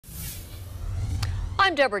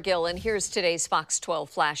I'm Deborah Gill, and here's today's Fox 12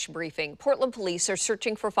 flash briefing. Portland police are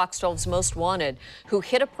searching for Fox 12's most wanted, who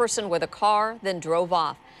hit a person with a car, then drove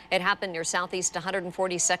off. It happened near Southeast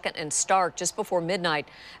 142nd and Stark just before midnight.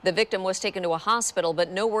 The victim was taken to a hospital, but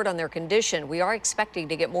no word on their condition. We are expecting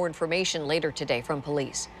to get more information later today from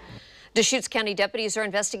police. Deschutes County deputies are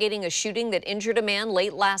investigating a shooting that injured a man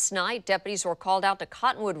late last night. Deputies were called out to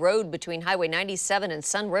Cottonwood Road between Highway 97 and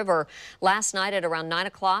Sun River last night at around 9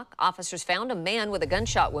 o'clock. Officers found a man with a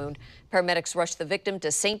gunshot wound. Paramedics rushed the victim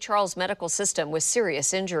to St. Charles Medical System with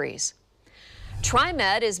serious injuries.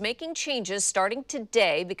 TriMet is making changes starting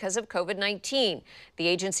today because of COVID-19. The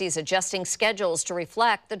agency is adjusting schedules to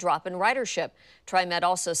reflect the drop in ridership. TriMet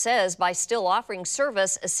also says by still offering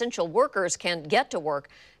service, essential workers can get to work.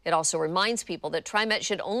 It also reminds people that TriMet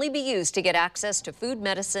should only be used to get access to food,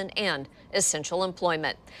 medicine, and essential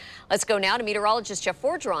employment. Let's go now to meteorologist Jeff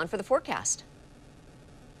Forgeron for the forecast.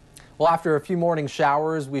 Well, after a few morning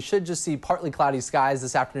showers, we should just see partly cloudy skies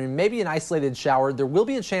this afternoon, maybe an isolated shower. There will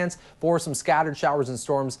be a chance for some scattered showers and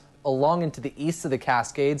storms along into the east of the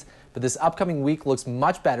Cascades, but this upcoming week looks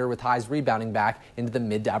much better with highs rebounding back into the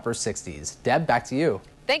mid to upper 60s. Deb, back to you.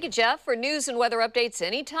 Thank you, Jeff. For news and weather updates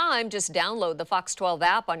anytime, just download the Fox 12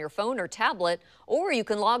 app on your phone or tablet, or you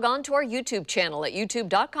can log on to our YouTube channel at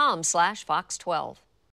youtube.com/Fox12.